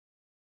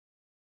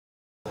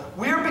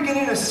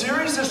beginning a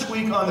series this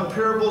week on the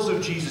parables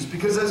of Jesus,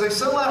 because as I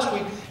said last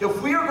week,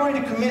 if we are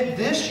going to commit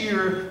this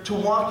year to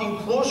walking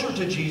closer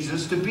to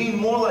Jesus, to being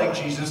more like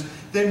Jesus,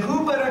 then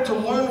who better to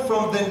learn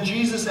from than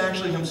Jesus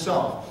actually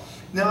himself?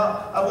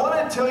 Now, I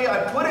want to tell you,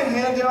 I put a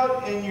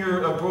handout in your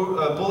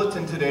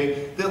bulletin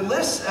today that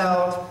lists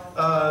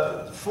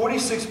out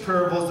 46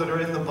 parables that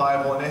are in the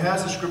Bible, and it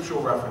has the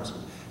scriptural references.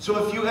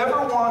 So if you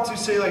ever want to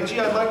say, like, gee,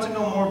 I'd like to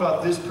know more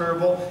about this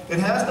parable, it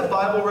has the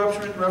Bible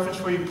reference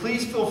for you.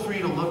 Please feel free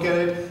to look at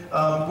it.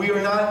 We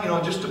are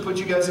not, just to put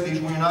you guys at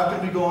ease, we're not going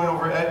to be going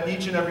over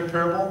each and every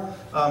parable.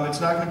 It's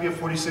not going to be a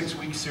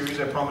 46-week series,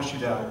 I promise you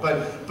that.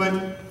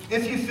 But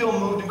if you feel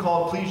moved and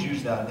called, please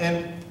use that.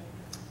 And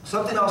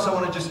something else I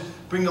want to just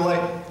bring to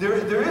light.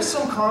 There is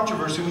some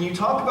controversy. When you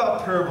talk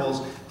about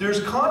parables,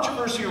 there's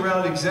controversy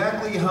around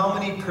exactly how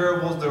many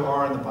parables there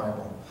are in the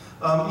Bible.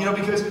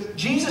 Because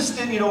Jesus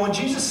didn't, when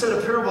Jesus said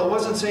a parable, it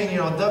wasn't saying,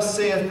 thus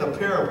saith the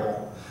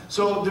parable.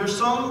 So there's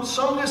some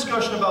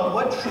discussion about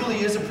what truly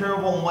is a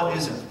parable and what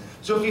isn't.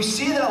 So if you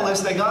see that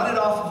list, I got it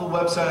off of the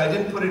website. I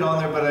didn't put it on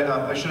there, but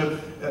I should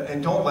have,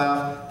 and don't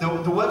laugh. The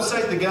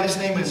website, the guy's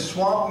name is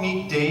Swamp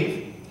Meat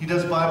Dave. He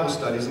does Bible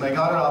studies, and I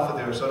got it off of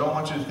there, so I don't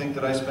want you to think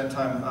that I spent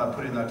time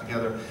putting that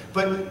together.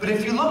 But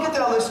if you look at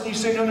that list and you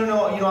say,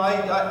 no,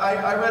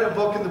 I read a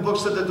book, and the book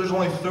said that there's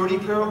only 30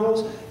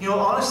 parables,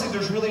 honestly,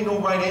 there's really no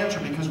right answer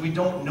because we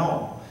don't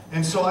know.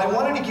 And so I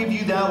wanted to give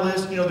you that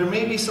list. There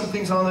may be some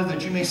things on there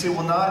that you may say,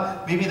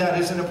 well, maybe that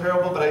isn't a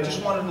parable, but I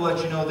just wanted to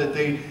let you know that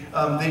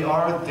they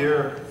are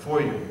there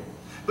for you.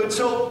 But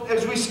so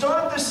as we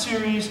start this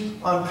series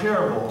on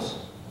parables,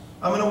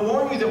 I'm going to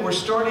warn you that we're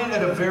starting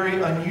at a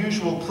very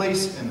unusual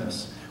place in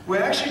this.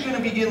 We're actually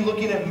going to begin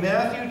looking at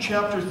Matthew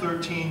chapter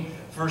 13,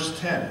 verse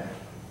 10.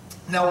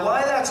 Now,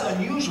 why that's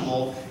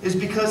unusual is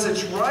because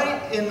it's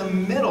right in the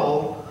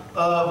middle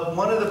of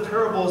one of the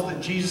parables that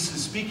Jesus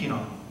is speaking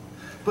on.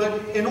 But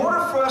in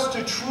order for us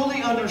to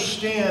truly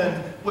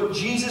understand what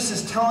Jesus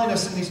is telling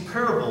us in these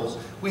parables,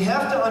 we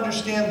have to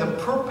understand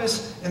the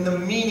purpose and the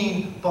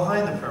meaning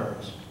behind the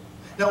parables.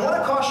 Now, I want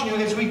to caution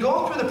you, as we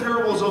go through the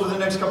parables over the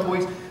next couple of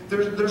weeks,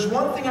 there's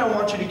one thing I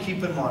want you to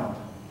keep in mind.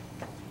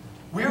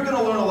 We're going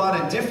to learn a lot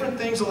of different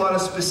things, a lot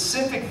of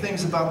specific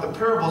things about the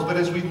parables, but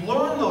as we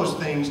learn those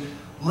things,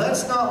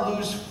 let's not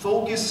lose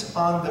focus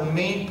on the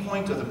main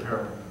point of the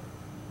parable.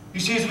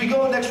 You see, as we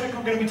go next week,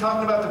 we're going to be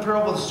talking about the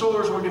parable of the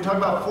sowers. We're going to talk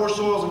about 4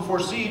 soils and 4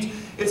 seeds.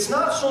 It's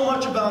not so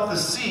much about the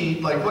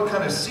seed, like what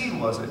kind of seed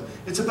was it.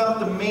 It's about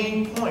the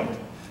main point.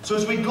 So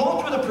as we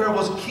go through the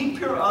parables, keep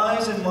your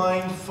eyes and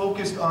mind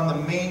focused on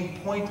the main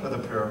point of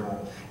the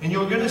parable. And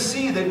you're going to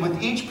see that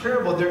with each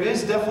parable, there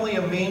is definitely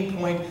a main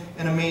point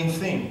and a main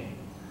theme.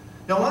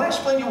 Now, I want to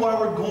explain to you why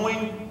we're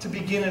going to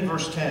begin in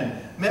verse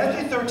 10.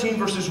 Matthew 13,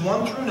 verses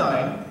 1 through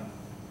 9,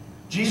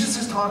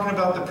 Jesus is talking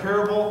about the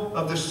parable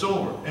of the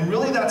sower. And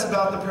really that's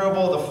about the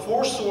parable of the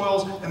 4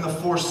 soils and the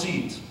 4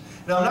 seeds.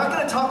 Now, I'm not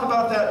going to talk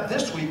about that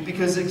this week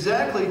because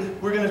exactly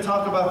we're going to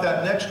talk about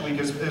that next week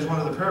as one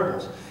of the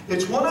parables.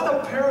 It's one of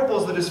the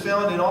parables that is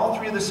found in all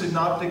 3 of the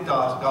synoptic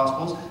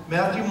gospels,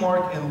 Matthew,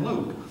 Mark, and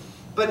Luke.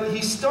 But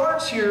he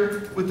starts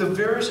here with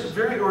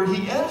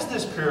he ends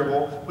this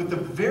parable with a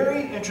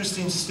very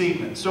interesting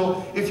statement.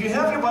 So if you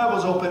have your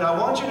Bibles open, I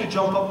want you to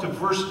jump up to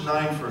verse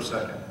 9 for a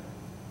second.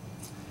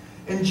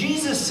 And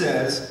Jesus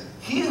says,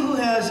 "He who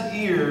has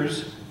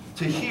ears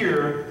to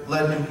hear,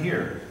 let him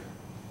hear."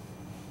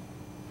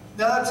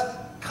 Now that's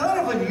kind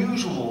of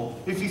unusual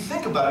if you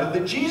think about it,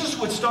 that Jesus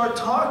would start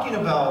talking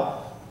about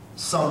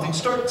something,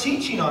 start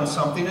teaching on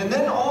something, and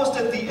then almost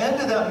at the end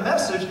of that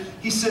message,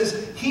 he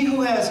says, "He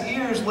who has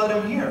ears, let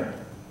him hear."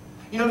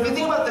 If you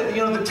think about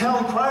the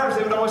town criers,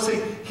 they would always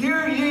say,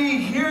 "Hear ye,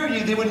 hear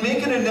ye." They would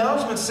make an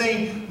announcement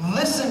saying,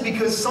 "Listen,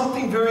 because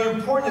something very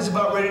important is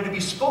about ready to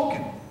be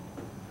spoken."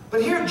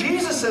 But here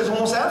Jesus says,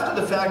 almost after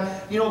the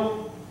fact,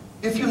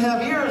 if you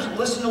have ears,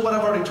 listen to what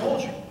I've already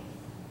told you.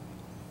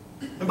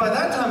 And by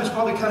that time, it's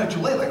probably kind of too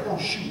late. Like, oh,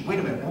 shoot, wait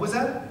a minute, what was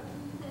that?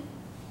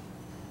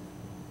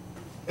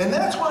 And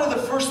that's one of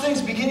the first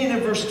things, beginning in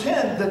verse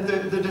 10,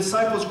 that the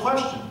disciples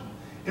question.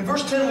 In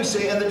verse 10, we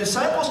say, "And the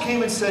disciples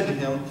came and said to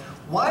him,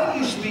 'Why do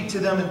you speak to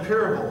them in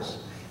parables?'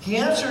 He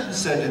answered and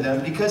said to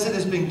them, 'Because it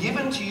has been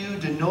given to you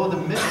to know the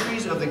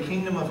mysteries of the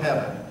kingdom of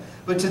heaven,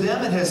 but to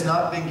them it has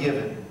not been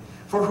given.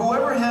 For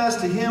whoever has,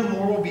 to him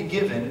more will be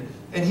given,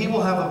 and he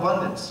will have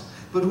abundance.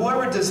 But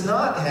whoever does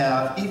not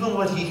have, even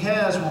what he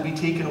has will be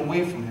taken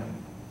away from him.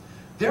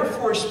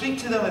 Therefore speak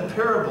to them in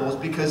parables,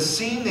 because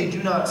seeing they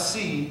do not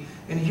see,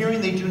 and hearing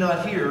they do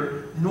not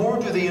hear, nor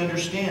do they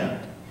understand.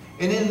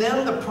 And in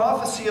them the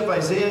prophecy of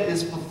Isaiah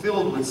is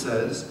fulfilled, which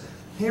says,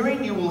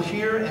 Hearing you will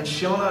hear and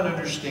shall not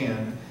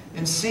understand,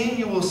 and seeing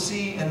you will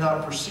see and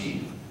not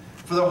perceive.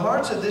 For the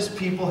hearts of this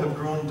people have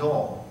grown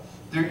dull.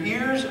 Their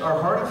ears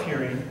are hard of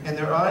hearing, and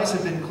their eyes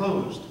have been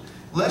closed,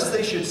 lest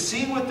they should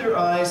see with their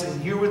eyes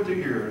and hear with their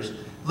ears,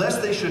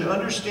 lest they should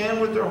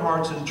understand with their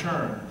hearts and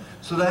turn,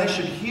 so that I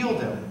should heal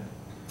them.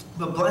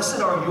 But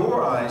blessed are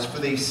your eyes, for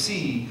they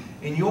see,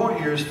 and your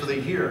ears, for they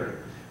hear.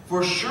 For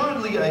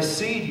assuredly I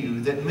say to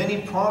you that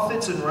many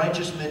prophets and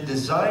righteous men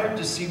desired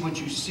to see what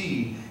you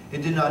see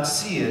and did not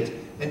see it,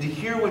 and to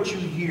hear what you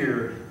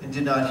hear and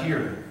did not hear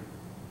it.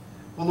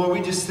 Well, Lord,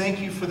 we just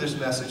thank you for this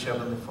message,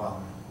 Heavenly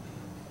Father.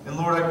 And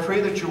Lord, I pray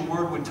that your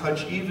word would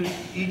touch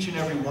each and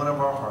every one of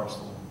our hearts,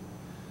 Lord.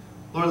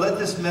 Lord, let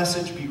this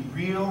message be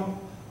real.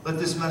 Let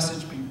this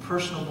message be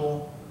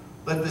personable.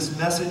 Let this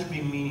message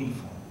be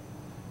meaningful.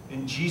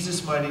 In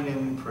Jesus' mighty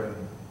name we pray.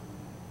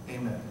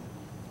 Amen.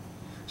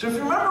 So if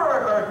you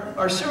remember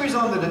our series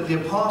on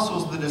the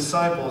apostles, the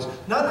disciples,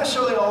 not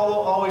necessarily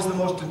always the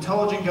most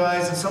intelligent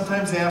guys, and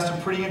sometimes they ask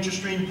some pretty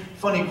interesting,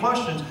 funny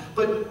questions,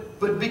 but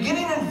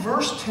beginning in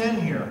verse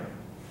 10 here,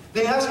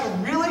 they ask a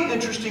really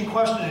interesting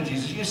question to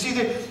Jesus. You see,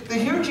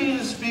 they hear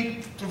Jesus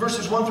speak in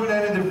verses 1 through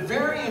 9, and they're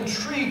very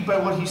intrigued by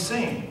what he's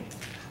saying.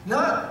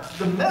 Not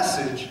the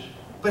message,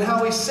 but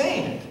how he's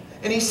saying it.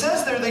 And he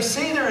says there, they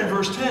say there in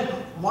verse 10,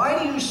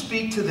 why do you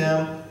speak to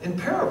them in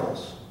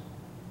parables?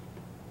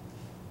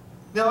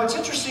 Now, it's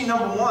interesting,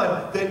 number one,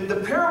 that the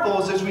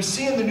parables, as we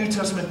see in the New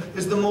Testament,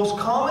 is the most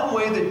common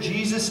way that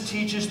Jesus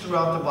teaches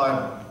throughout the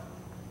Bible.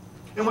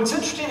 And what's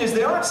interesting is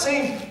they aren't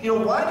saying,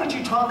 why did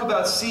you talk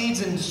about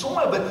seeds and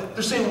soil? But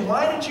they're saying,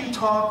 why did you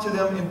talk to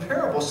them in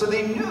parables? So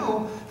they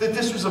knew that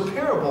this was a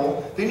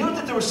parable. They knew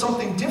that there was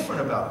something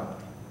different about it.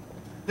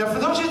 Now, for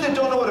those of you that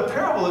don't know what a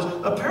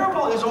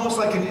parable is almost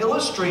like an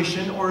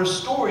illustration or a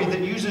story that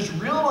uses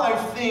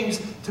real-life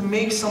things to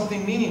make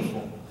something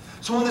meaningful.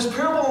 So in this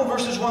parable in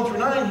verses 1 through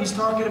 9, he's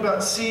talking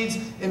about seeds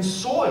and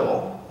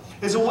soil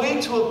as a way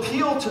to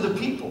appeal to the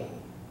people.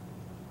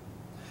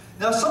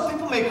 Now, some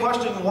people may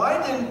question,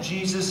 why didn't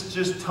Jesus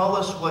just tell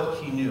us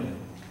what he knew?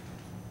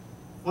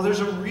 Well,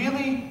 there's a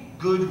really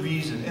good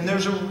reason. And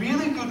there's a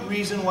really good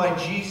reason why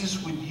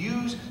Jesus would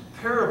use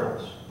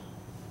parables.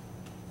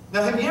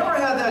 Now, have you ever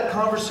had that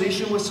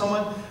conversation with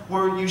someone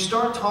where you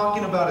start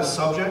talking about a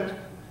subject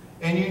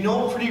and you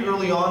know pretty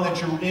early on that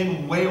you're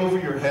in way over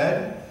your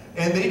head,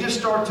 and they just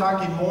start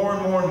talking more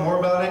and more and more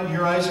about it, and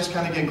your eyes just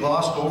kind of get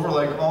glossed over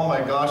like, oh my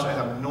gosh, I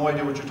have no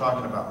idea what you're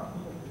talking about.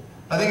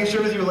 I think I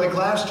shared with you, like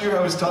last year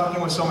I was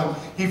talking with someone,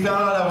 he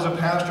found out I was a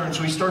pastor, and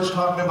so he starts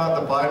talking about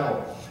the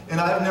Bible.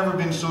 And I've never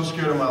been so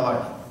scared in my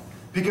life.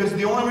 Because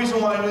the only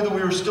reason why I knew that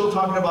we were still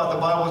talking about the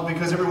Bible was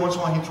because every once in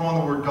a while he'd throw in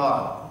the word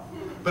God.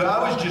 But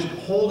I was just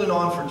holding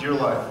on for dear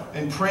life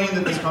and praying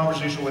that this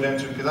conversation would end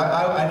soon, because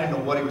I didn't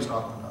know what he was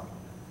talking about.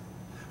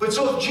 But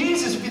so if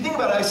Jesus, if you think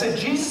about it, I said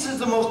Jesus is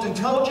the most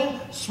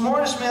intelligent,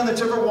 smartest man that's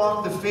ever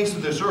walked the face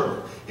of this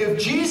earth. If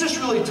Jesus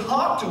really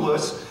talked to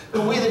us the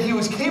way that he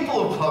was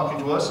capable of talking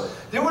to us,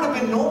 there would have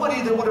been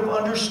nobody that would have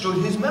understood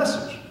his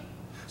message.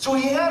 So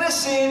he had to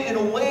say it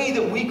in a way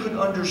that we could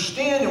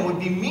understand and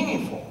would be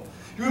meaningful.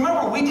 You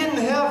remember, we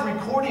didn't have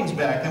recordings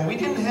back then. We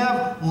didn't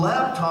have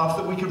laptops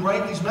that we could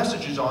write these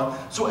messages on.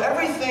 So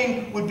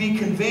everything would be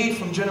conveyed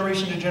from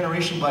generation to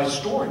generation by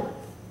story.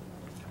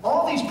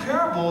 All these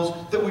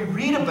parables that we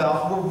read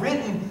about were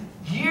written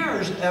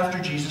years after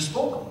Jesus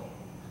spoke them.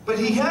 But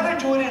he had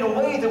to do it in a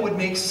way that would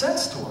make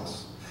sense to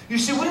us. You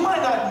see, we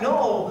might not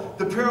know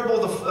the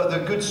parable of the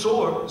good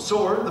sower,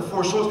 the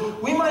four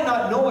sowers. We might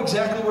not know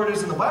exactly where it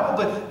is in the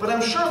Bible, but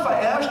I'm sure if I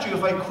asked you,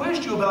 if I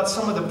quizzed you about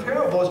some of the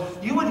parables,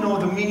 you would know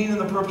the meaning and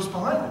the purpose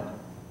behind it.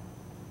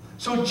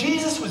 So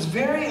Jesus was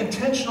very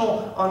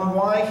intentional on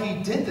why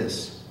he did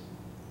this.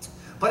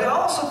 But I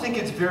also think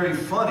it's very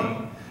funny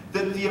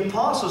that the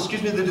apostles,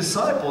 the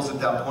disciples at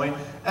that point,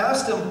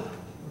 asked him,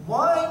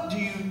 why do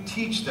you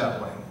teach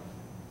that way?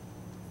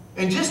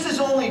 And just as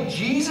only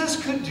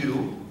Jesus could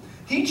do,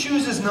 he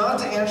chooses not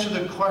to answer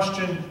the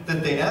question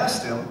that they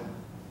asked him,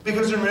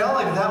 because in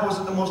reality that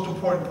wasn't the most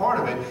important part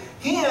of it.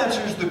 He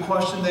answers the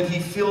question that he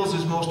feels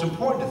is most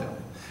important to them.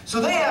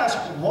 So they ask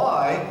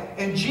why,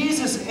 and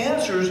Jesus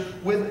answers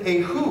with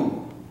a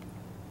who.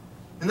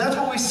 And that's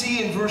what we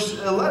see in verse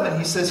 11.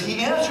 He says, he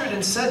answered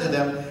and said to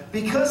them,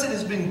 because it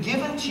has been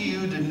given to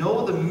you to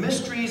know the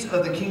mysteries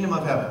of the kingdom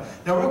of heaven.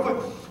 Now real quick,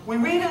 we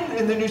read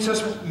in the New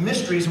Testament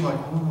mysteries, and we're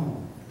like, ooh,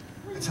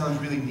 that sounds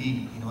really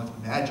neat, it's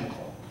magical.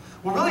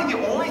 Well, really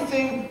the only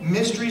thing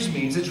mysteries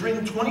means, it's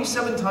written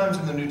 27 times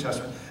in the New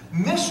Testament.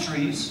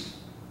 Mysteries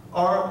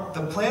are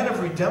the plan of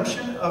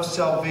redemption of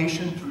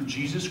salvation through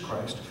Jesus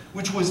Christ,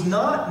 which was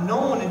not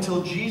known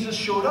until Jesus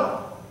showed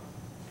up.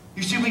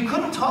 You see, we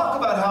couldn't talk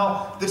about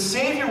how the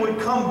Savior would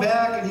come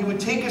back and he would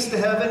take us to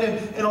heaven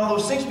and all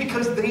those things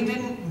because they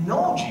didn't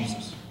know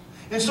Jesus.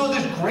 And so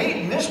this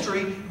great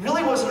mystery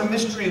really wasn't a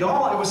mystery at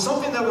all. It was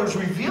something that was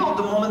revealed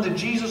the moment that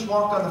Jesus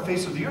walked on the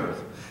face of the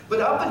earth. But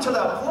up until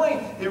that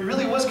point, it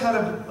really was kind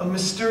of a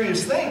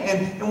mysterious thing.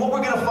 And what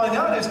we're going to find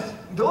out is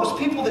those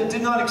people that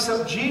did not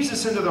accept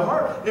Jesus into their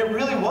heart, it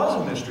really was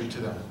a mystery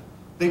to them.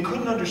 They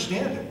couldn't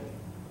understand it.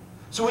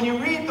 So when you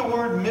read the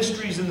word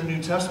mysteries in the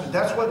New Testament,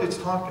 that's what it's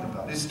talking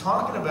about. It's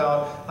talking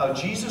about how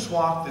Jesus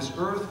walked this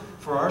earth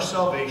for our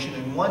salvation,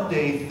 and one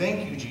day,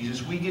 thank you,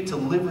 Jesus, we get to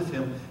live with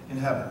him in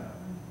heaven.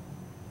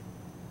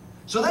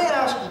 So they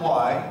ask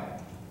why,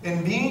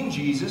 and being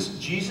Jesus,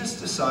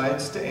 Jesus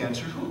decides to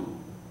answer who.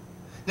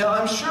 Now,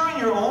 I'm sure in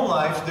your own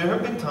life there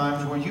have been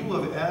times where you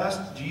have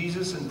asked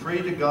Jesus and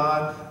prayed to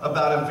God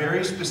about a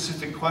very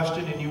specific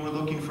question and you were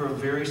looking for a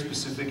very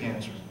specific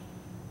answer.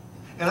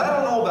 And I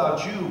don't know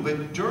about you,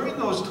 but during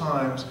those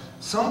times,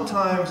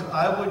 sometimes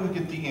I wouldn't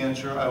get the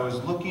answer I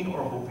was looking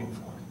or hoping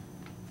for.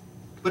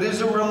 But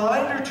it's a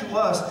reminder to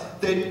us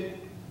that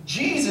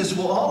Jesus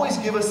will always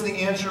give us the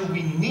answer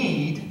we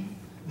need,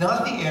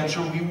 not the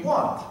answer we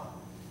want.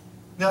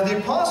 Now the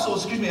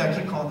apostles, excuse me, I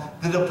keep calling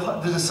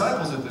the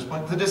disciples at this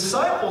point, the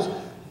disciples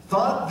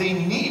thought they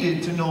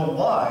needed to know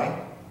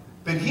why,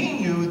 but he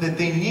knew that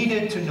they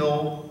needed to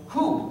know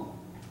who.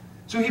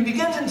 So he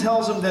begins and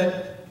tells them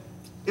that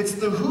it's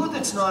the who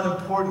that's not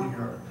important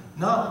here,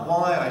 not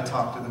why I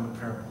talk to them in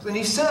parables. And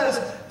he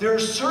says there are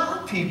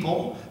certain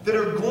people that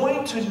are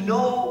going to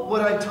know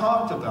what I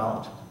talked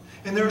about,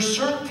 and there are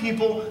certain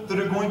people that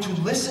are going to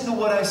listen to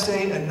what I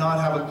say and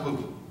not have a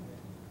clue.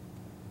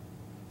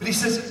 But he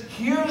says,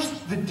 here's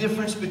the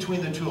difference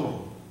between the two of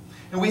them.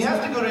 And we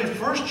have to go to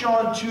 1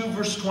 John 2,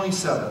 verse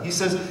 27. He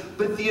says,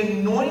 but the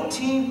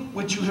anointing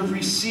which you have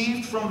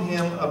received from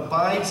him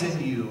abides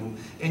in you,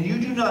 and you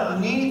do not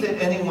need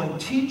that anyone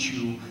teach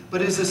you,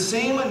 but as the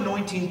same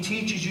anointing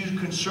teaches you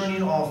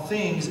concerning all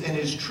things, and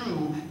is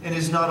true, and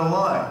is not a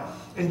lie.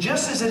 And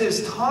just as it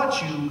has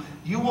taught you,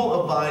 you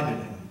will abide in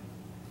him.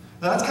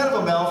 Now that's kind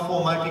of a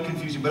mouthful, might be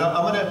confusing, but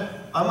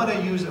I'm going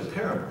to use a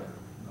parable.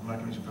 I'm not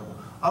going to use a parable.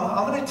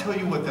 I'm going to tell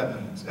you what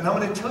that means. And I'm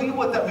going to tell you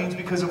what that means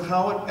because of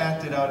how it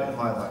acted out in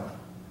my life.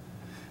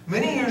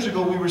 Many years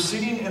ago, we were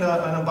sitting in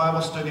a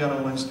Bible study on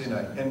a Wednesday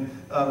night. And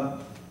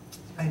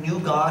I knew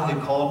God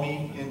had called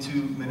me into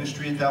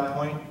ministry at that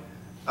point.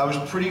 I was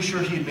pretty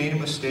sure he had made a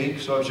mistake,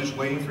 so I was just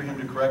waiting for him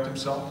to correct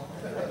himself.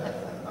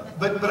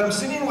 But I'm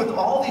sitting with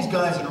all these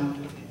guys.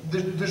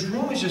 This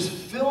room is just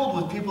filled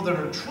with people that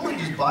are truly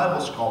just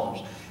Bible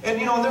scholars. And,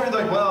 you know, they're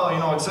like, well, you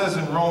know, it says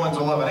in Romans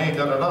 11:8,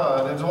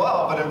 da-da-da, and it's,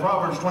 well, but in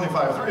Proverbs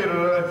 25:3,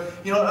 da-da-da.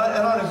 You know,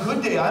 and on a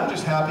good day, I'm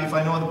just happy if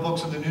I know the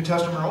books of the New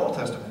Testament or Old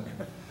Testament.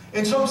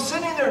 And so I'm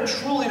sitting there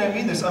truly, and I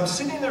mean this, I'm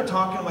sitting there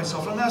talking to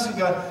myself, and I'm asking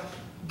God,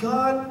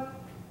 God,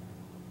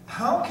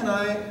 how can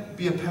I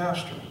be a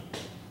pastor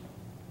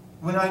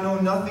when I know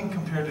nothing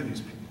compared to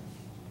these people?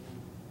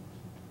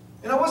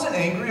 And I wasn't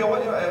angry,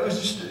 it was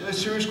just a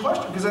serious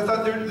question, because I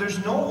thought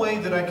there's no way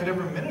that I could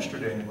ever minister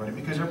to anybody,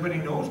 because everybody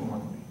knows more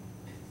than me.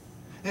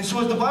 And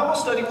so as the Bible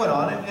study went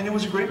on, and it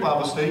was a great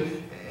Bible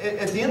study,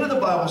 at the end of the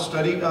Bible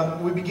study,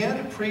 we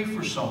began to pray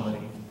for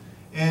somebody,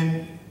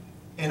 and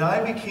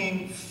I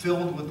became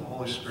filled with the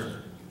Holy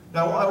Spirit.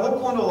 Now, I won't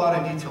go into a lot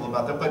of detail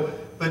about that,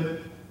 but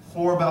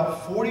for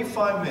about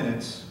 45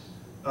 minutes,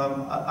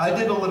 I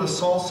did a little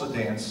salsa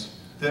dance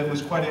that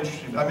was quite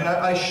interesting. I mean,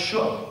 I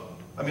shook.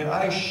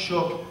 I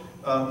shook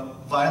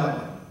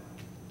violently,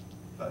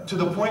 to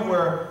the point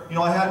where, you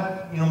know, I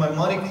had, you know, my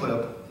money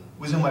clip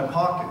was in my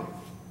pocket.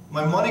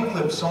 My money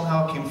clip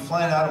somehow came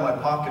flying out of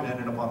my pocket and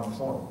ended up on the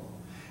floor.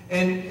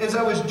 And as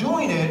I was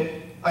doing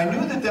it, I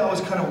knew that that was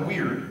kind of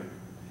weird,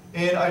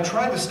 and I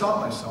tried to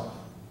stop myself,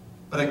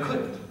 but I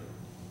couldn't.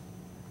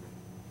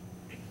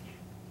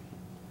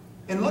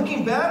 And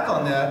looking back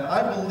on that,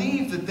 I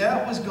believe that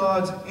that was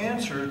God's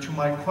answer to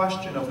my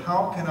question of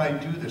how can I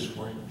do this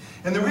for you?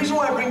 And the reason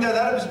why I bring that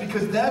up is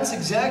because that's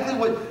exactly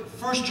what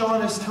 1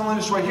 John is telling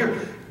us right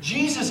here.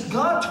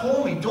 God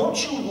told me,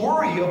 don't you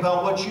worry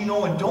about what you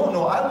know and don't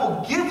know. I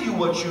will give you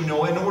what you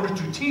know in order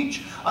to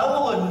teach. I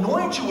will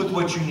anoint you with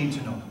what you need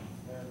to know.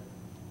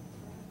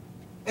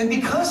 And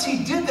because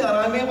he did that,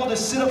 I'm able to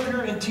sit up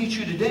here and teach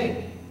you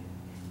today.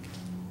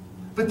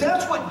 But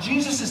that's what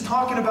Jesus is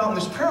talking about in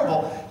this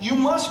parable. You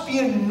must be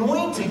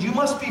anointed. You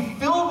must be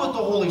filled with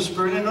the Holy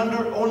Spirit in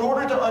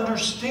order to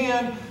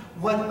understand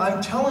what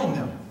I'm telling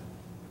them.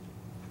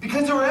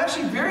 Because there were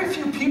actually very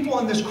few people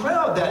in this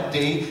crowd that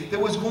day that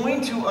was going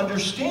to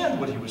understand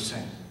what he was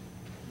saying.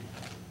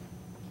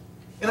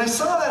 And I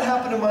saw that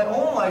happen in my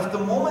own life the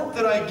moment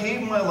that I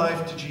gave my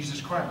life to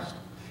Jesus Christ.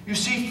 You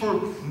see, for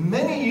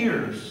many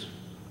years,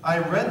 I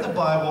read the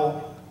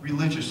Bible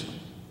religiously.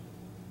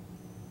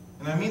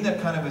 And I mean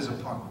that kind of as a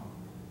pun.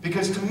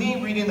 Because to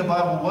me, reading the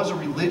Bible was a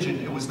religion,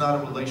 it was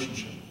not a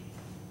relationship.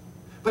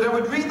 But I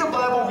would read the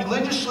Bible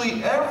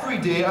religiously every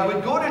day. I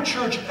would go to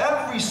church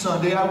every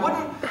Sunday. I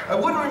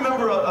wouldn't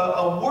remember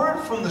a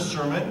word from the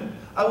sermon.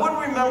 I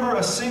wouldn't remember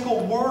a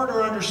single word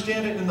or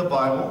understand it in the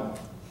Bible.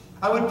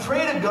 I would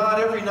pray to God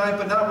every night,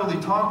 but not really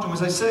talk to him.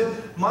 As I said,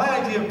 my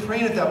idea of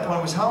praying at that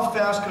point was how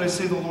fast could I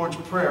say the Lord's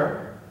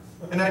Prayer?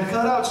 And I'd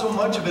cut out so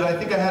much of it, I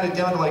think I had it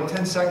down to like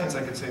 10 seconds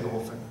I could say the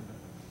whole thing.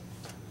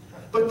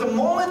 But the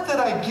moment that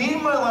I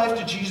gave my life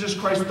to Jesus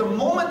Christ, the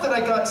moment that I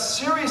got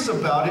serious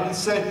about it and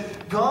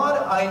said,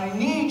 God, I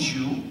need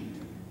you,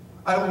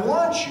 I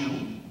want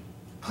you,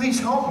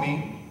 please help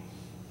me,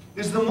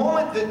 is the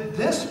moment that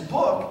this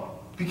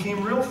book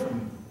became real for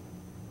me.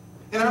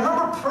 And I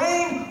remember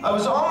praying, I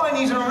was on my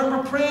knees, and I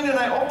remember praying, and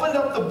I opened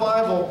up the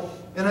Bible,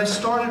 and I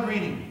started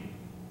reading.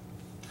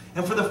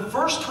 And for the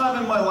first time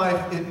in my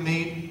life, it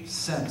made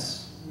sense.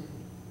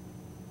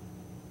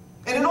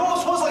 And it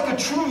almost was like a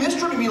true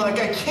mystery to me, like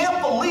I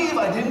can't believe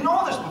I didn't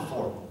know this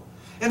before.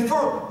 And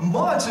for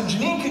months, and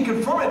Janine can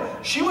confirm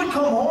it, she would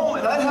come home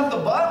and I'd have the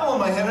Bible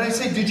in my hand and I'd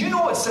say, did you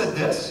know it said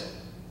this?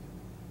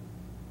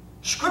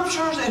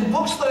 Scriptures and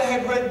books that I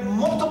had read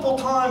multiple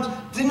times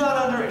did not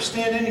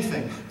understand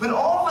anything. But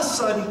all of a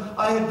sudden,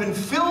 I had been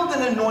filled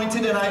and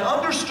anointed and I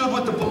understood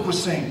what the book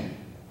was saying.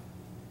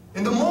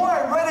 And the more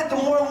I read it,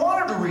 the more I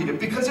wanted to read it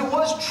because it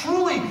was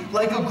truly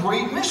like a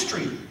great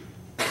mystery.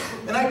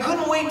 And I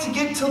couldn't wait to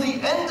get till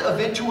the end of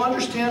it to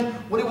understand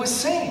what it was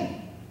saying.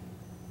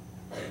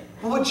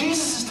 But what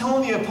Jesus is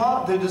telling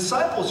the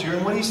disciples here,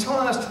 and what he's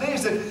telling us today,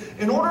 is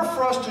that in order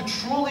for us to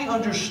truly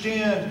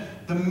understand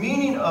the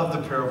meaning of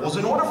the parables,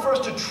 in order for us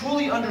to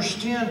truly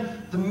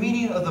understand the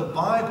meaning of the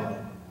Bible,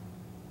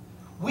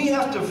 we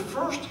have to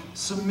first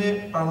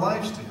submit our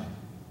lives to him.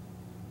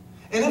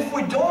 And if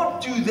we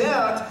don't do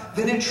that,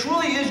 then it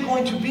truly is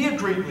going to be a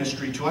great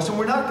mystery to us, and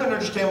we're not going to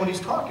understand what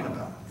he's talking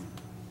about.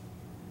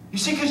 You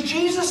see, because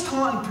Jesus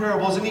taught in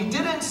parables, and he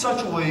did it in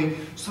such a way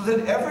so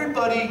that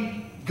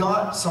everybody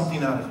got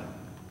something out of it.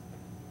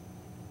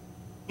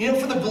 You know,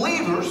 for the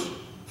believers,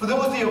 for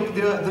those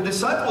the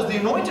disciples, the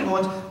anointed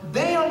ones,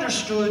 they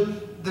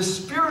understood the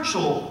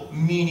spiritual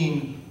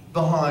meaning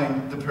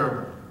behind the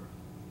parable.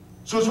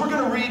 So as we're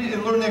going to read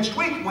and learn next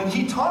week, when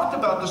he talked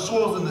about the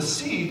soils and the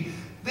seed,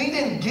 they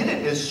didn't get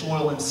it as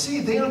soil and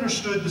seed. They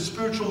understood the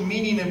spiritual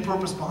meaning and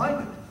purpose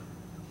behind it.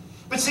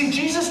 But see,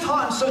 Jesus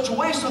taught in such a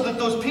way so that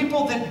those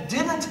people that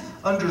didn't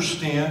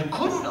understand,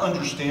 couldn't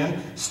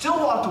understand, still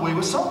walked away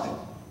with something.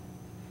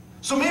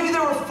 So maybe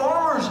there were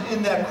farmers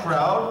in that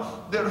crowd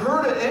that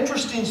heard an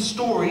interesting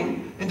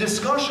story and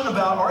discussion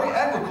about our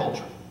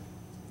agriculture.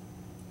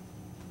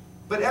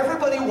 But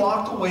everybody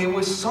walked away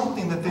with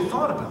something that they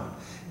thought about.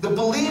 The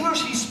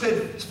believers he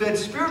fed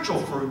spiritual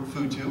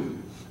food to.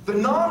 The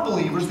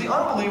non-believers, the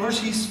unbelievers,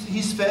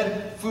 he's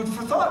fed food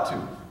for thought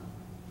to.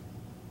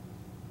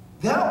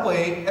 That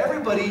way,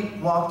 everybody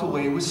walked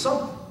away with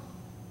something.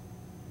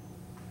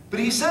 But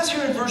he says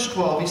here in verse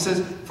 12, he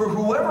says, "For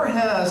whoever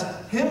has,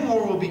 him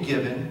more will be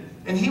given,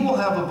 and he will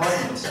have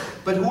abundance.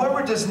 But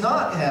whoever does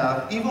not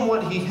have, even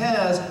what he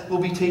has will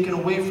be taken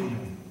away from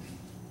him.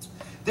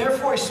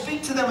 Therefore I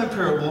speak to them in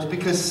parables,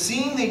 because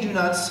seeing they do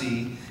not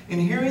see, and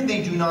hearing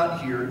they do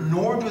not hear,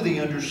 nor do they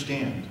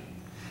understand.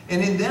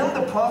 And in them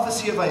the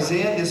prophecy of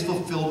Isaiah is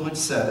fulfilled, which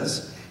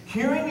says,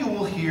 Hearing you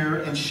will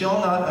hear and shall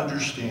not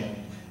understand,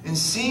 and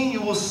seeing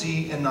you will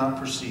see and not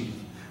perceive.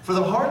 For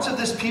the hearts of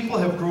this people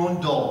have grown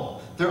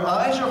dull. Their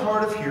eyes are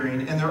hard of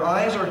hearing, and their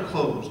eyes are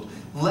closed,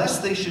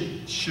 lest they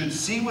should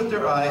see with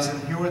their eyes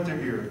and hear with their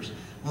ears,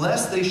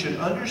 lest they should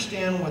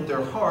understand with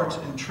their hearts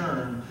and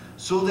turn,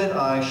 so that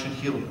I should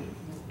heal them."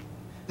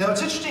 Now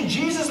it's interesting,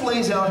 Jesus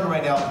lays out here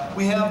right now,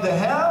 we have the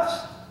haves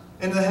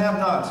and the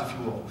have-nots, if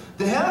you will.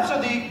 The haves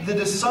are the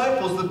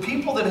disciples, the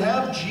people that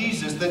have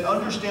Jesus, that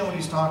understand what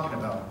he's talking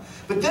about.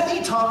 But then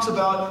he talks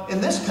about,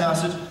 in this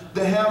passage,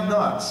 the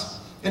have-nots.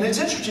 And it's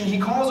interesting, he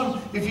calls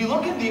them, if you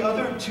look at the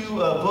other two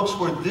books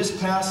where this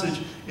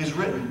passage is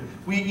written,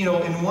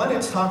 in one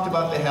it's talked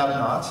about the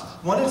have-nots,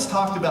 one it's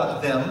talked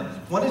about them,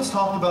 one it's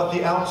talked about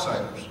the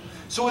outsiders.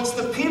 So it's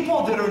the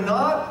people that are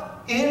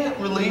not in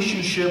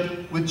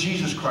relationship with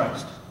Jesus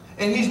Christ.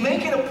 And he's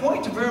making a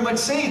point to very much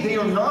say they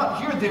are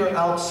not here, they are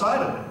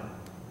outside of it.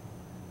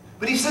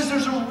 But he says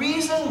there's a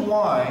reason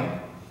why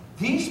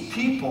these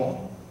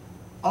people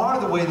are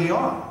the way they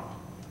are.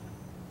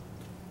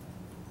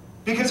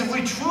 Because if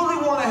we truly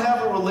want to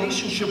have a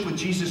relationship with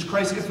Jesus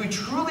Christ, if we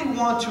truly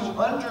want to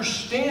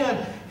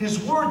understand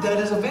his word, that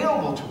is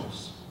available to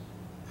us.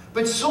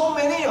 But so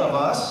many of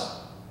us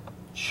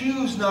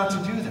choose not to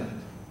do that.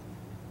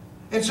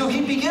 And so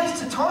he begins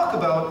to talk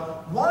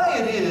about why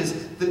it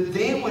is that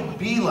they would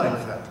be like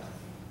that.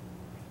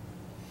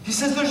 He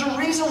says there's a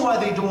reason why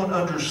they don't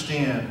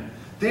understand.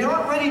 They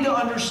aren't ready to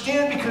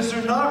understand because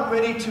they're not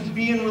ready to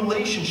be in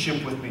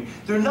relationship with me.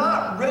 They're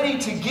not ready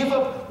to give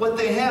up what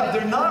they have.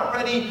 They're not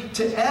ready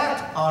to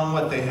act on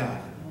what they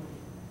have.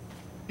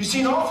 You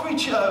see, in all three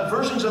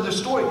versions of the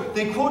story,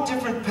 they quote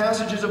different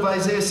passages of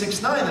Isaiah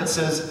 6:9 that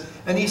says,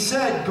 "And he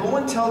said, Go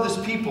and tell this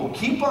people,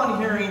 keep on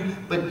hearing,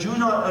 but do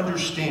not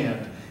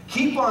understand.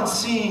 Keep on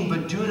seeing,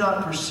 but do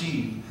not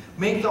perceive.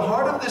 Make the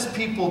heart of this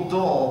people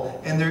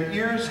dull, and their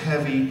ears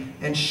heavy,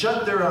 and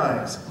shut their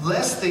eyes,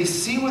 lest they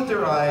see with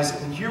their eyes,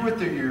 and hear with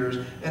their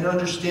ears, and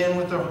understand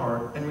with their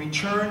heart, and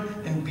return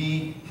and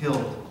be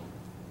healed."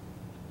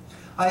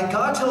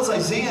 God tells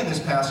Isaiah in this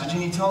passage,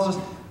 and he tells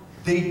us,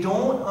 they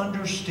don't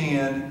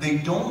understand, they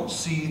don't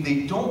see,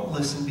 they don't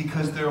listen,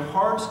 because their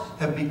hearts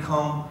have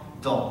become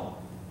dull.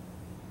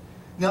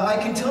 Now, I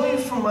can tell you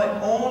from my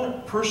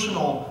own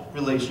personal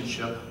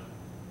relationship,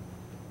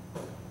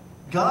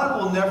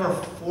 God will never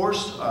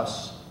force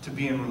us to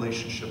be in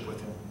relationship with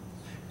him.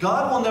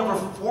 God will never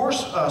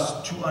force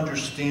us to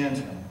understand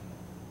him.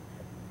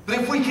 But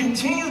if we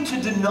continue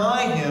to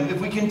deny him,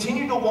 if we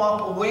continue to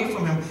walk away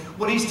from him,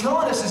 what he's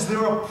telling us is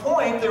there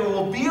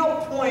will be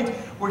a point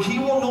where he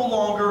will no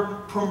longer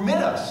permit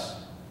us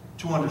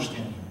to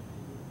understand him.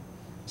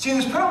 See, in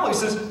this parable he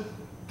says,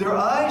 their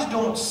eyes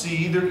don't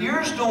see, their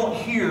ears don't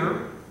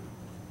hear,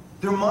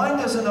 their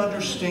mind doesn't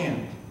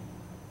understand.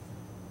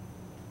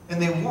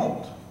 and they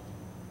won't.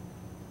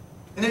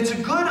 And it's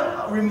a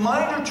good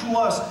reminder to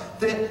us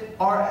that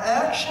our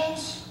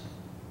actions,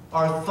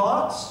 our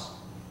thoughts,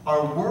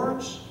 our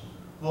words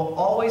will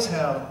always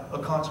have a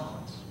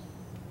consequence.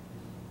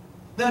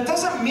 Now, it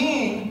doesn't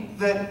mean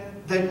that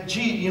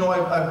gee, you know,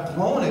 I've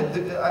blown it,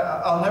 that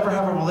I'll never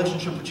have a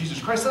relationship with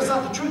Jesus Christ. That's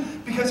not the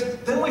truth, because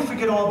then we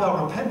forget all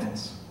about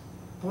repentance.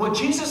 But what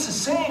Jesus is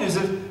saying is,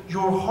 if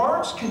your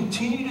hearts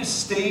continue to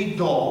stay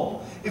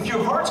dull, if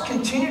your hearts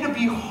continue to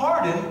be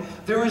hardened,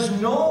 there is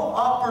no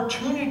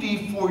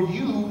opportunity for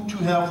you to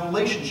have a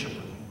relationship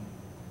with me.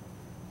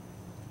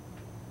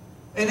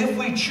 And if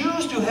we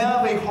choose to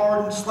have a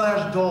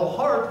hardened/dull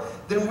heart,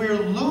 then we're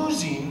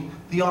losing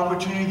the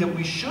opportunity that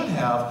we should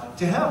have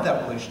to have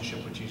that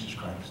relationship with Jesus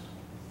Christ.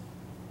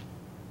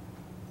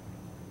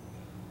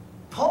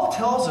 Paul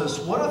tells us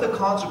what are the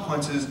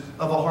consequences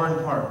of a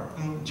hardened heart.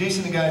 And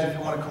Jason and guys, if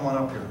you want to come on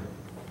up here.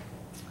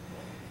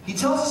 He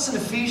tells us in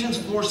Ephesians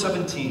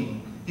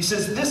 4:17, he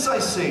says, "This I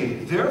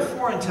say,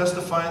 therefore, and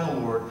testify in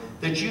the Lord,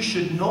 that you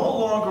should no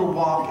longer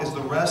walk as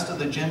the rest of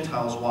the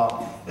Gentiles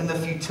walk, in the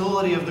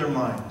futility of their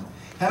mind,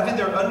 having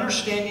their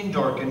understanding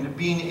darkened,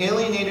 being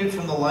alienated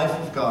from the life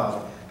of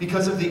God,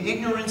 because of the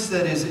ignorance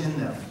that is in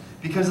them,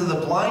 because of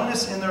the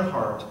blindness in their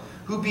heart,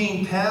 who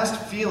being past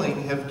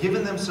feeling have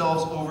given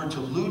themselves over to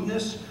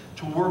lewdness,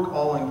 to work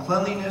all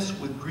uncleanliness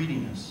with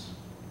greediness."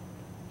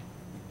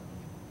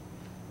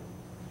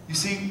 You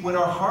see, when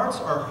our hearts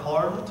are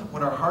hardened,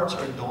 when our hearts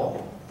are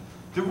dull,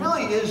 there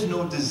really is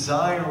no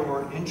desire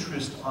or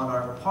interest on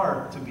our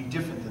part to be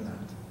different than that.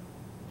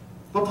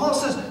 But Paul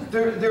says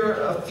there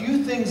are a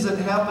few things that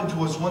happen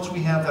to us once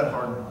we have that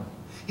hardened heart.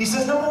 He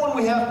says, number one,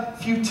 we have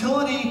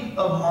futility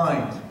of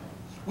mind.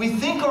 We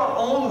think our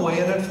own way,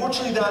 and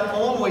unfortunately that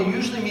own way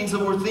usually means that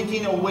we're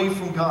thinking away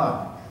from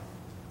God.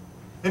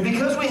 And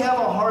because we have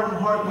a hardened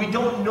heart, we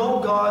don't know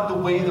God the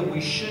way that we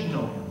should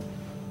know Him.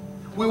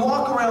 We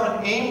walk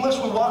around aimless,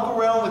 we walk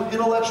around with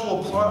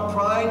intellectual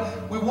pride,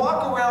 we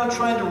walk around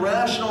trying to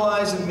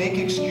rationalize and make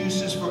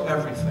excuses for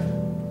everything.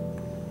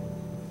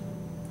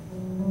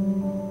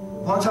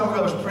 A long time ago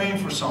I was praying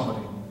for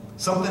somebody.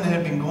 Something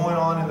had been going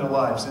on in their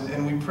lives,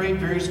 and we prayed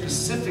very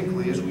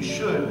specifically, as we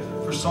should,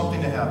 for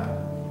something to happen.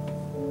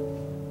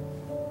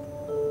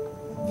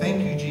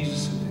 Thank you,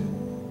 Jesus, it did.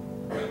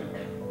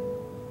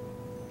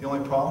 The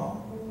only problem?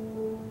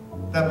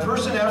 That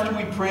person, after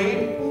we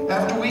prayed,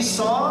 after I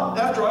saw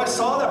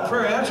that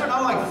prayer answered,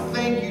 I'm like,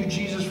 thank you,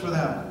 Jesus, for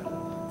that.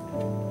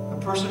 The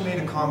person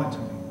made a comment to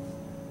me.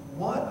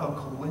 What a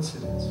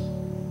coincidence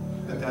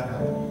that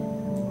happened.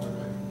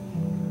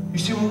 You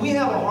see, when we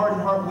have a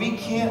hardened heart, we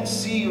can't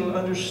see or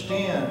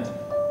understand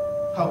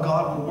how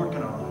God will work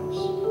in our lives.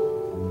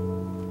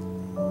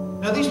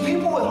 Now, these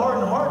people with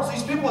hardened hearts,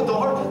 these people with the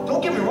heart, don't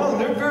get me wrong,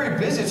 they're very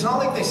busy. It's not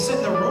like they sit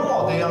in their room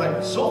all day on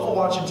a sofa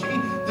watching TV.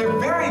 They're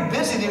very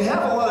busy. They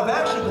have a lot of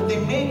action, but they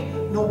make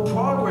no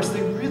progress.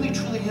 They really,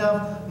 truly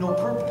have no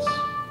purpose.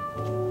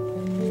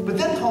 But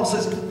then Paul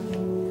says,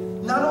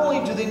 not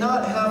only do they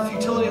not have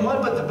futility of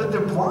mind, but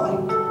they're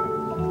blind.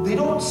 They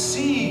don't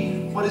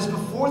see what is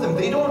before them.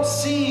 They don't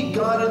see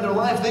God in their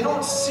life. They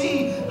don't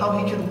see how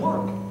He can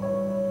work.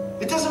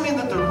 It doesn't mean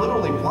that they're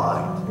literally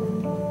blind.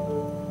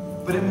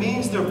 But it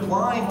means they're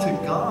blind to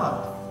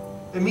God.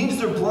 It means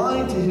they're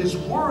blind to His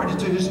Word,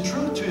 to His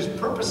truth, to His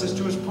purposes,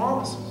 to His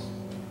promises.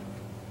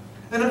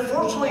 And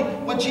unfortunately,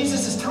 what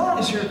Jesus is telling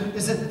us here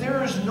is that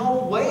there is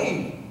no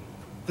way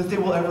that they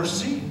will ever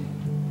see.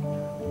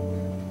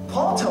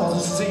 Paul tells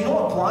us, you know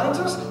what blinds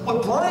us?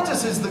 What blinds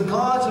us is the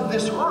gods of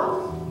this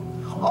earth.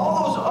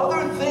 All those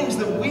other things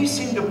that we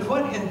seem to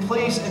put in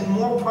place in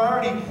more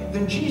priority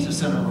than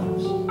Jesus in our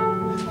lives.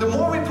 The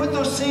more we put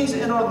those things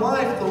in our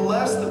life, the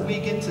less that we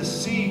get to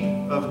see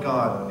of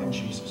God and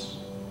Jesus.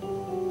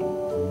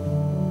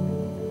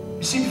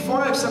 You see,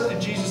 before I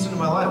accepted Jesus into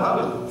my life, I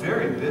was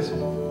very busy.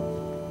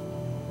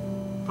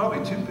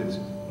 Probably too busy.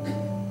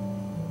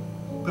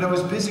 But I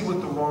was busy with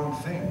the wrong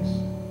things.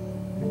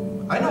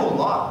 I know a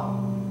lot.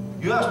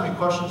 You ask me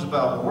questions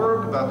about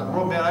work, about the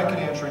world, man, I can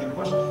answer any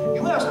question.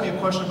 You ask me a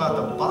question about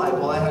the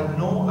Bible, I had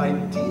no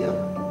idea.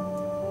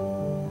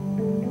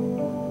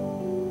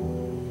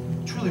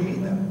 I truly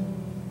mean that.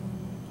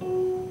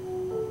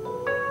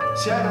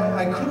 See,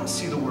 I couldn't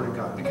see the Word of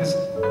God because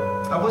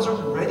I wasn't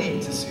ready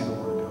to see the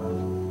Word of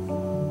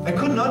God. I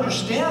couldn't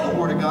understand the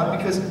Word of God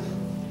because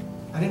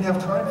I didn't have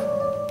time for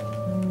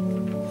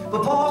it.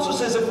 But Paul also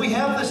says if we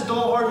have this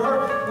dull, hard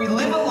heart, we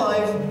live a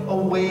life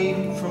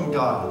away from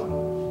God.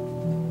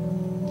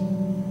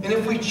 And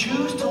if we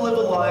choose to live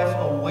a life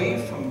away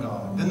from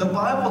God, then the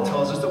Bible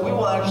tells us that we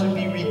will actually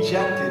be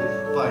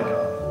rejected by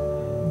God.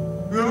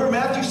 Remember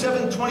Matthew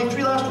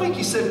 7:23 last week?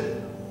 He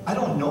said, I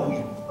don't know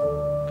you.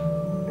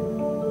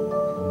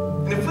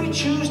 And if we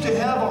choose to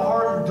have a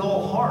hard and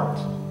dull heart,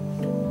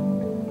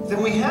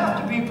 then we have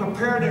to be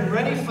prepared and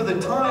ready for the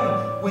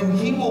time when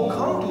He will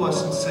come to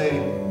us and say,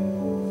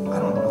 I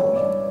don't know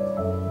you.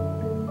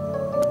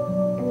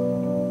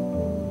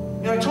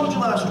 You know, I told you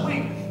last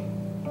week,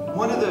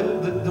 one of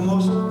the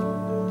most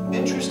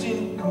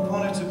interesting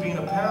components of being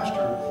a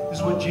pastor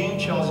is what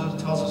James tells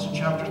us in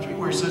chapter 3,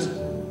 where he says,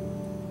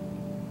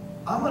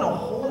 I'm going to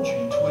hold you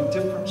to a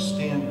different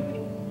standard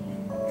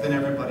than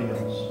everybody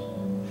else.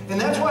 And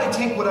that's why I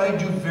take what I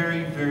do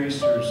very, very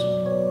seriously.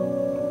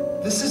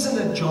 This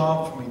isn't a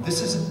job for me.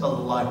 This isn't a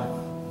life.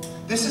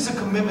 This is a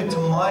commitment to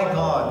my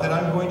God that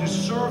I'm going to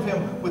serve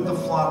Him with the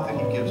flock that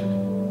He gives me.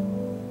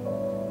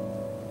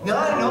 Now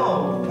I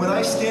know when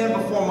I stand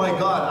before my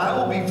God, I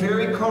will be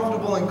very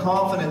comfortable and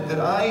confident that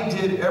I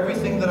did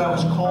everything that I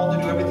was called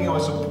to do, everything I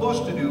was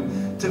supposed to do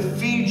to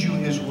feed you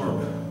His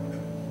Word.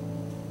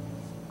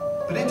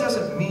 But it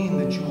doesn't mean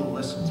that you will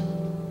listen to it.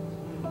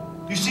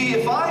 You see,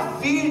 if I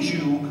feed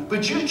you,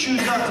 but you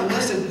choose not to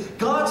listen,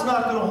 God's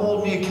not going to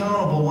hold me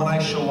accountable when I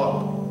show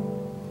up.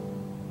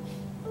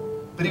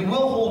 But He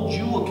will hold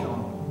you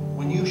accountable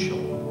when you show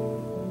up.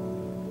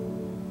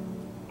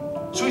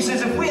 So He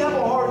says, if we have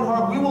a hardened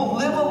heart, we will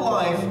live a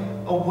life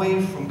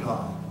away from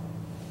God.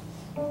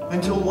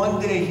 Until one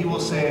day He will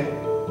say,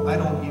 I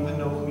don't even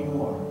know who you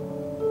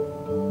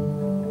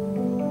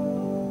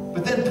are.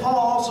 But then Paul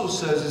also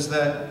says is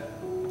that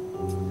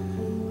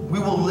we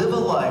will live a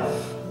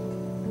life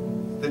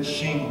that's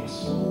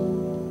shameless.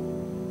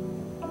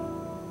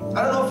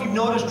 I don't know if you've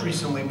noticed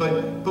recently,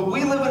 but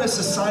we live in a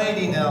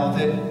society now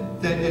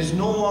that is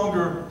no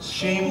longer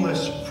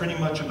shameless pretty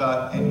much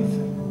about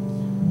anything.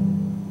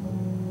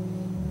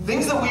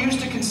 Things that we used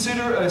to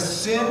consider a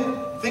sin,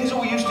 things that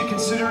we used to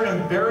consider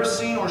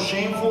embarrassing or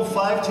shameful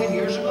 5-10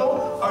 years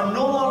ago are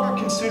no longer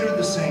considered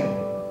the same.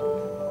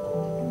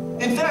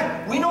 In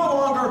fact, we no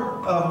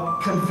longer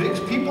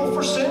convict people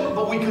for sin,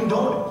 but we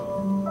condone it.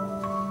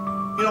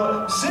 You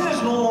know, sin is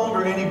no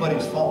longer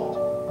anybody's fault.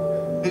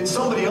 It's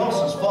somebody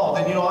else's fault.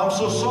 And, you know, I'm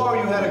so sorry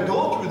you had to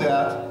go through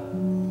that.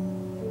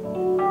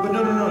 But no,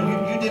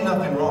 you did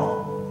nothing wrong.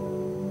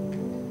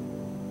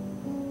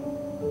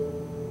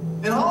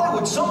 In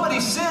Hollywood, somebody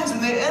sins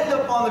and they end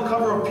up on the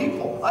cover of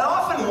People. I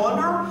often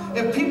wonder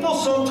if people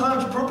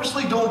sometimes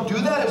purposely don't do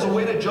that as a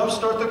way to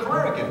jumpstart their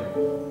career again.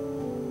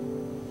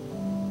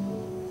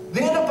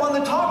 They end up on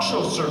the talk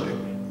show circuit.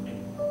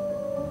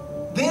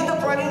 They end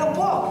up writing a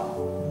book.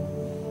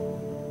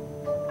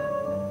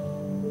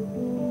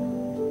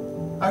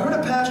 I heard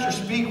a pastor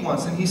speak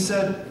once, and he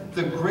said,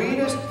 the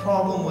greatest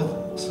problem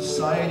with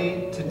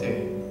society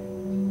today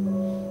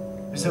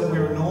is that we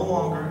are no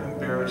longer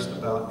embarrassed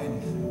about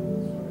anything.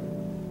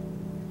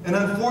 And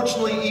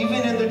unfortunately,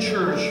 even in the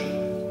church,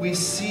 we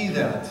see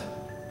that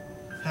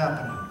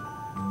happening.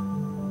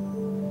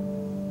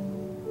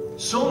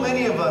 So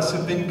many of us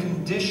have been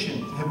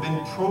conditioned, have been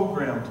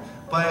programmed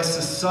by a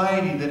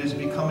society that is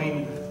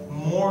becoming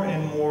more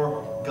and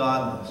more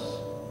godless.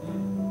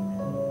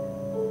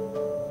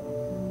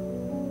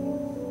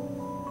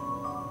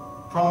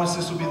 Promise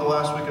this will be the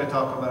last week I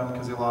talk about him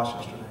because they lost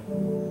yesterday.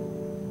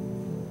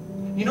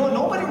 You know,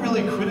 nobody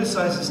really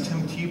criticizes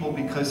Tim Tebow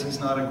because he's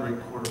not a great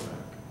quarterback.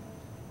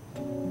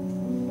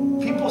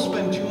 People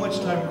spend too much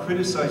time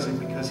criticizing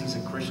because he's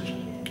a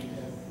Christian.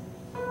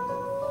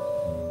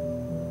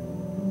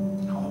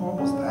 How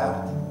horrible is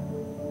that?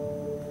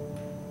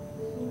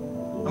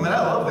 I mean, I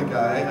love the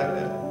guy.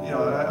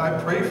 I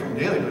pray for him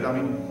daily, but I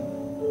mean,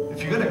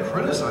 if you're going to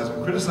criticize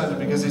him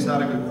because he's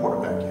not a good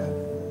quarterback yet.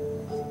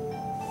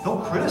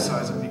 Don't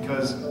criticize him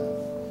because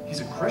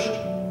he's a Christian.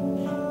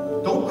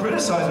 Don't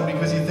criticize him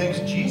because he thanks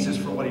Jesus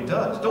for what he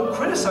does. Don't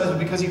criticize him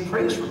because he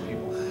prays for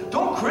people.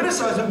 Don't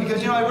criticize him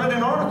because, I read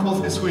an article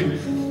this week,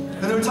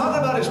 and they were talking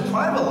about his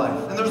private life,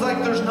 and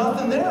there's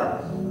nothing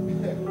there.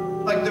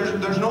 Like,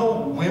 there's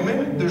no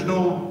women, there's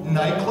no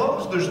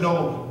nightclubs, there's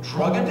no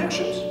drug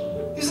addictions.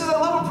 He says, I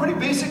live a pretty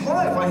basic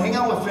life. I hang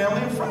out with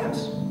family and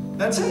friends.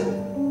 That's it.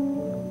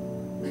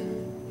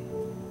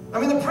 I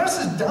mean, the press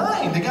is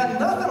dying. They got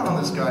nothing on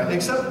this guy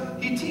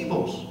except he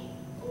Tebows.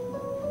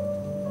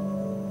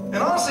 And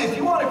honestly, if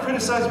you want to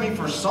criticize me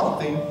for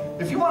something,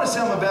 if you want to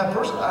say I'm a bad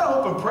person, I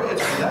hope and pray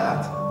it's for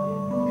that.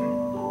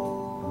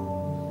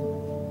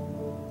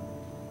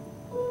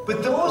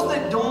 But those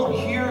that don't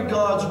hear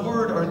God's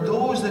word are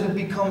those that have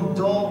become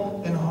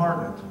dull and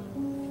hardened.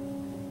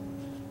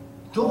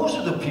 Those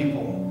are the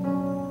people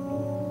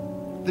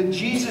that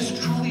Jesus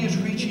truly is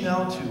reaching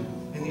out to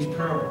in these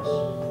parables.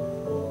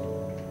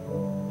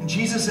 And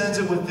Jesus ends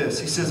it with this.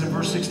 He says in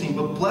verse 16,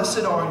 but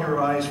blessed are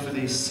your eyes, for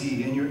they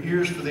see, and your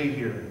ears, for they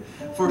hear.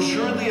 For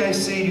assuredly I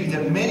say to you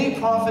that many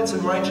prophets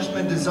and righteous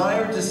men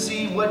desired to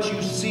see what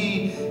you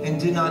see and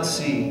did not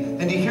see,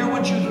 and to hear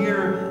what you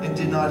hear and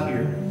did not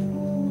hear.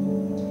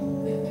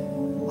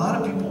 A lot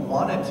of people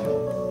wanted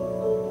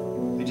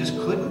to. They just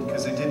couldn't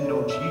because they didn't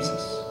know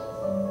Jesus.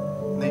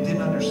 And they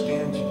didn't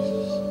understand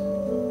Jesus.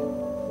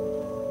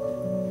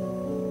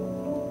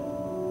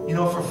 You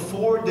know, for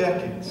 4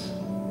 decades,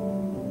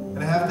 and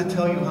I have to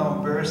tell you how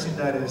embarrassing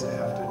that is to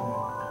have to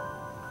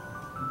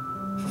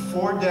admit. For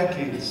 4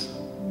 decades,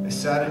 I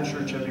sat in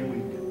church every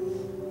week.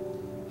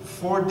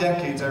 For 4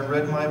 decades, I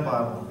read my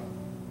Bible.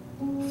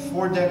 For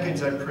 4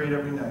 decades, I prayed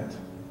every night.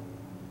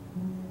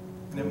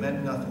 And it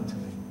meant nothing to me.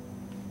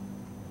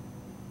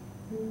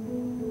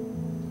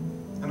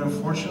 And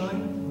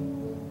unfortunately,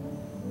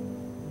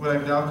 what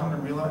I've now come to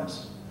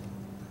realize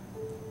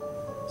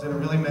is that it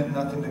really meant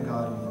nothing to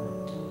God either.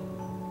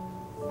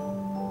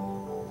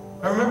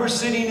 I remember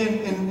sitting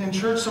in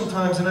church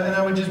sometimes, and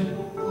I would just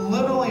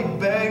literally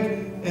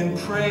beg and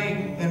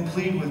pray and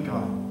plead with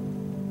God.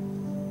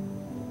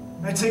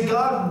 And I'd say,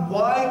 God,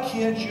 why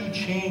can't you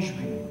change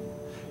me?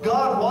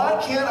 God,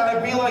 why can't I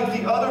be like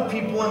the other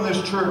people in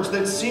this church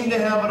that seem to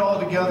have it all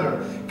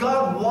together?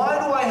 God, why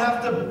do I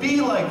have to be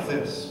like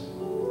this?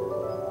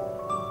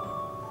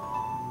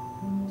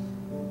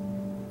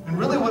 And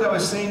really what I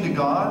was saying to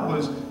God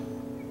was,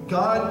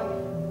 God,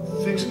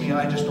 fix me.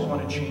 I just don't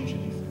want to change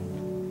anything.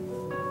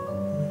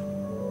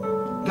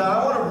 God,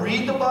 I want to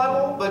read the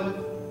Bible, but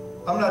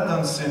I'm not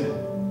done sinning.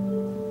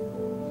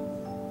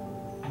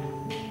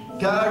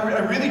 God,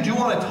 I really do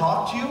want to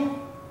talk to you,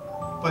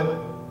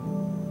 but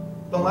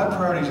my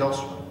priority's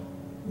elsewhere.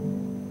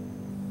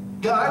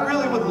 God, I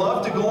really would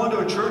love to go into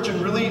a church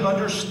and really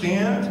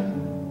understand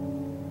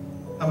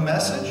a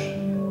message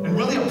and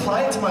really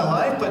apply it to my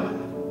life, but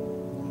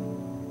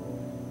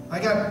I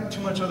got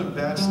too much other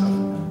bad stuff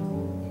in there.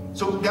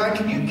 So, God,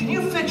 can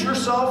you fit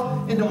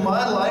yourself into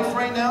my life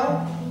right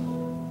now?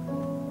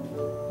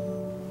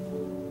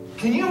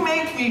 Can you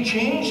make me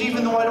change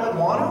even though I don't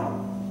want to?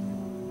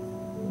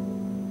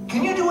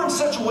 Can you do it in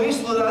such a way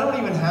so that I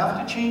don't even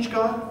have to change,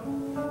 God?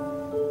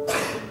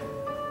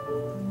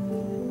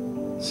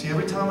 See,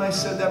 every time I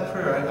said that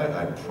prayer,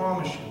 I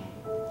promise you,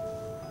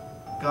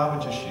 God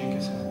would just shake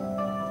his head.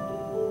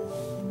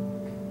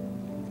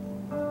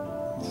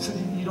 He said,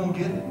 you don't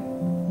get it.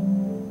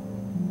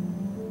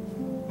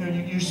 You know,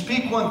 you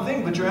speak one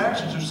thing, but your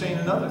actions are saying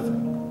another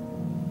thing.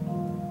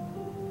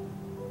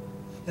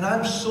 And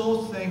I'm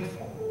so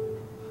thankful.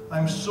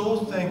 I'm so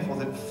thankful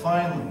that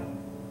finally,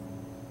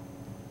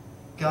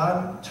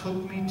 God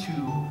took me to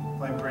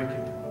my breaking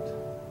point.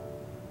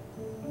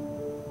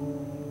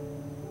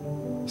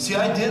 See,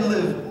 I did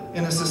live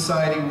in a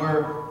society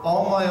where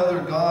all my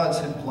other gods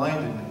had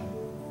blinded me.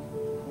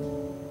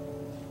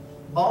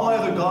 All my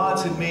other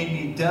gods had made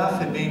me deaf,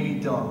 had made me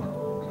dumb.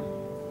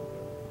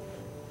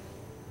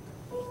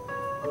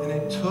 And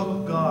it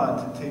took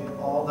God to take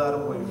all that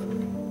away from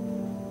me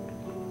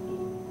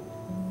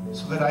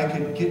so that I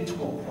could get to a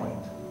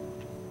point.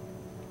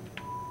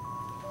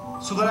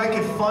 So that I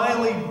could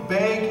finally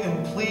beg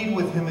and plead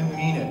with him and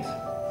mean it.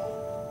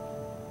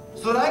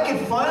 So that I could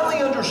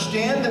finally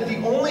understand that the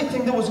only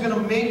thing that was going to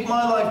make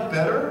my life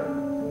better,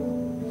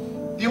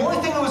 the only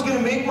thing that was going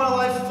to make my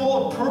life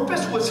full of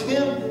purpose was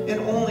him and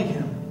only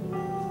him.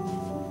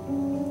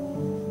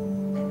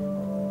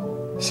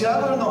 See, I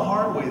learned the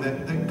hard way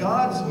that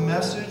God's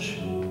message,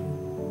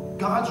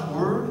 God's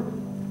word,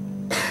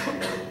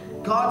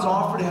 God's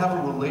offer to have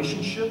a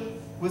relationship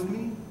with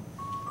me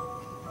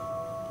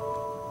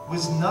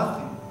was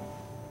nothing,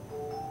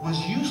 was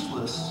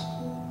useless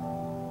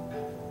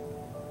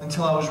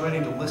until I was ready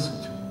to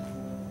listen to it.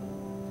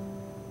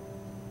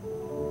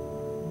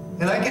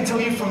 And I can tell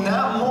you from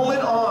that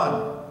moment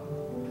on,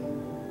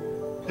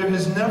 there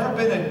has never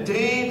been a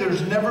day,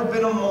 there's never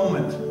been a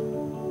moment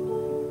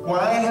where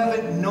I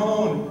haven't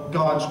known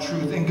God's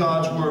truth and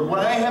God's word, where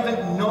I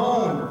haven't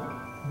known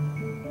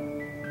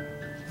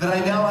that I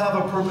now have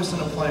a purpose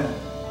and a plan.